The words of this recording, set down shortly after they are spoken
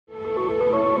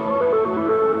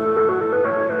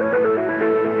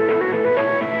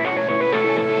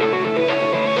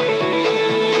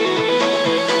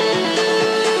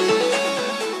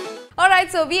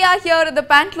we are here at the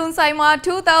Pantaloon SIIMA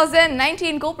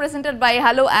 2019 co-presented by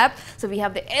Hello App. So we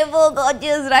have the ever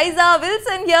gorgeous Raiza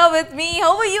Wilson here with me.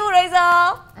 How are you, Raiza?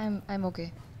 I'm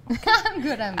okay. I'm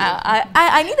good.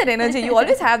 I need that energy. You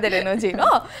always have that energy,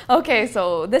 no? Okay,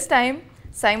 so this time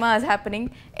SIIMA is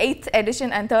happening, 8th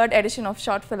edition and 3rd edition of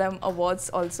Short Film Awards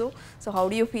also. So how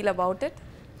do you feel about it?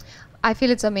 I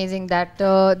feel it's amazing that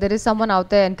there is someone out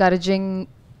there encouraging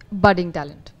budding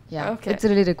talent. Yeah, okay. It's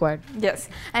really required. Yes,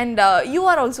 and you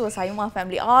are also a SIIMA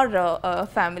family, our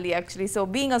family actually. So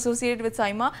being associated with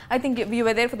SIIMA, I think you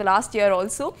were there for the last year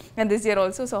also and this year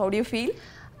also. So how do you feel?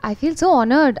 I feel so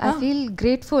honored. I feel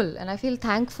grateful and I feel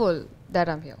thankful that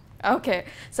I'm here. Okay,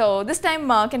 so this time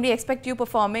can we expect you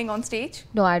performing on stage?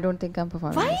 No, I don't think I'm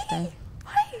performing this time.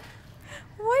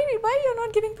 Why you're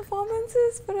not giving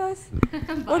performances for us?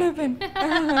 What happened?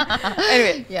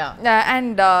 Anyway, yeah.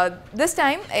 And this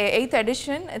time, 8th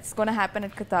edition, it's going to happen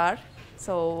at Qatar.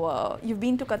 So you've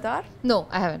been to Qatar? No,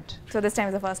 I haven't. So this time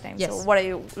is the first time. Yes. So what are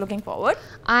you looking forward?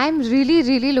 I'm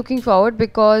really looking forward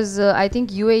because I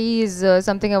think UAE is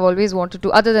something I've always wanted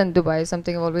to, other than Dubai,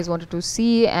 something I've always wanted to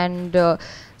see. And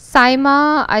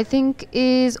SIIMA, I think,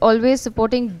 is always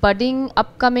supporting budding,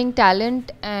 upcoming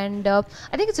talent, and I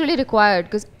think it's really required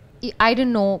because I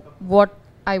didn't know what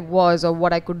I was or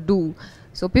what I could do.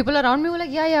 So people around me were like,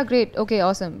 yeah, great, okay,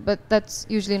 awesome. But that's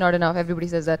usually not enough. Everybody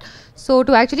says that. So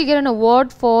to actually get an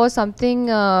award for something,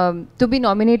 to be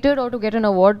nominated or to get an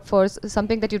award for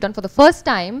something that you've done for the first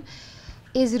time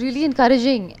is really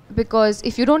encouraging, because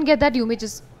if you don't get that, you may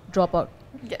just drop out.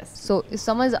 Yes. So if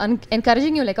someone is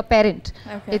encouraging you like a parent,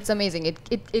 okay, it's amazing.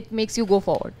 It makes you go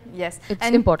forward. Yes. It's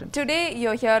and important. Today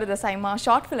you're here at the SIIMA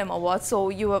Short Film Awards. So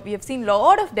we have seen a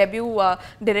lot of debut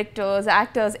directors,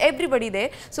 actors, everybody there.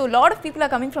 So a lot of people are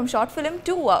coming from short film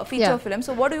to feature film.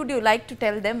 So what would you like to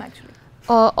tell them actually?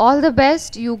 All the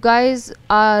best. You guys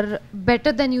are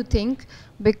better than you think,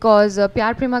 because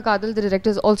Pyar Prema Kadal, the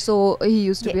director, is also, he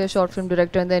used to be a short film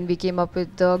director, and then we came up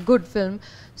with a good film.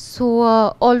 So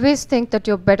always think that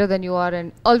you're better than you are,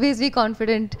 and always be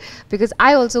confident, because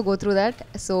I also go through that.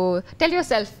 So tell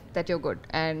yourself that you're good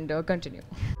and continue.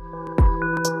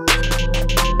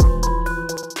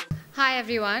 Hi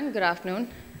everyone, good afternoon.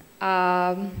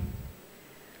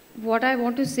 What I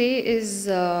want to say is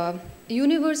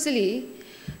universally,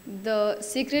 the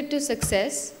secret to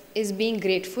success is being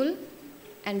grateful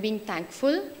and being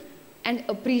thankful and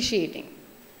appreciating.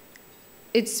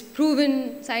 It's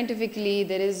proven scientifically.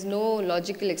 There is no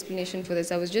logical explanation for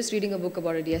this. I was just reading a book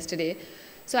about it yesterday.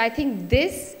 So I think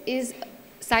this is,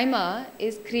 SIIMA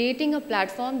is creating a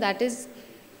platform that is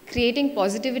creating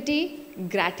positivity,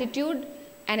 gratitude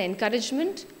and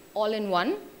encouragement all in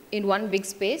one big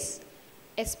space,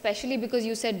 especially because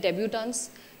you said debutants.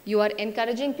 You are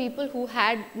encouraging people who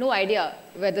had no idea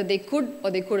whether they could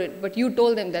or they couldn't, but you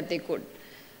told them that they could.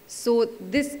 So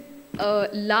this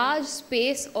large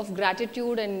space of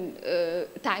gratitude and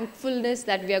thankfulness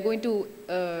that we are going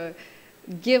to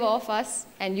give off us,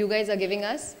 and you guys are giving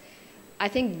us, I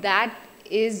think that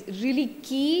is really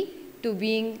key to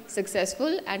being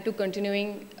successful and to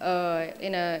continuing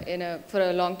for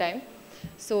a long time.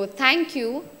 So thank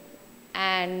you,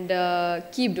 and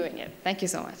keep doing it. Thank you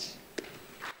so much.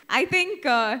 I think,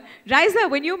 Raiza,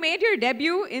 when you made your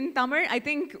debut in Tamil, I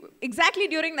think exactly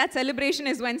during that celebration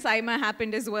is when SIIMA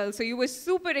happened as well. So you were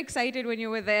super excited when you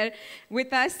were there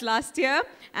with us last year,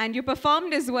 and you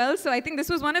performed as well. So I think this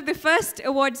was one of the first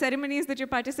award ceremonies that you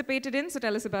participated in. So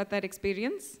tell us about that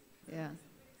experience. Yeah.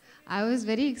 I was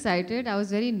very excited. I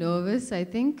was very nervous, I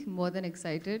think, more than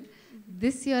excited.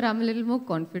 This year, I'm a little more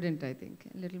confident, I think.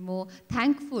 A little more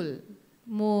thankful,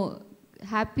 more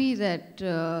happy that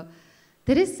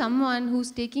there is someone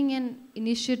who's taking an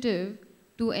initiative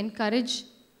to encourage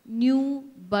new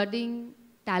budding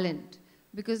talent,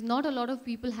 because not a lot of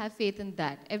people have faith in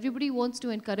that. Everybody wants to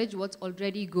encourage what's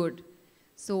already good.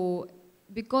 So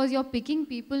because you're picking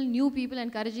people, new people,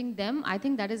 encouraging them, I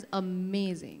think that is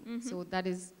amazing. So that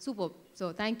is superb.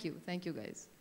 So thank you guys.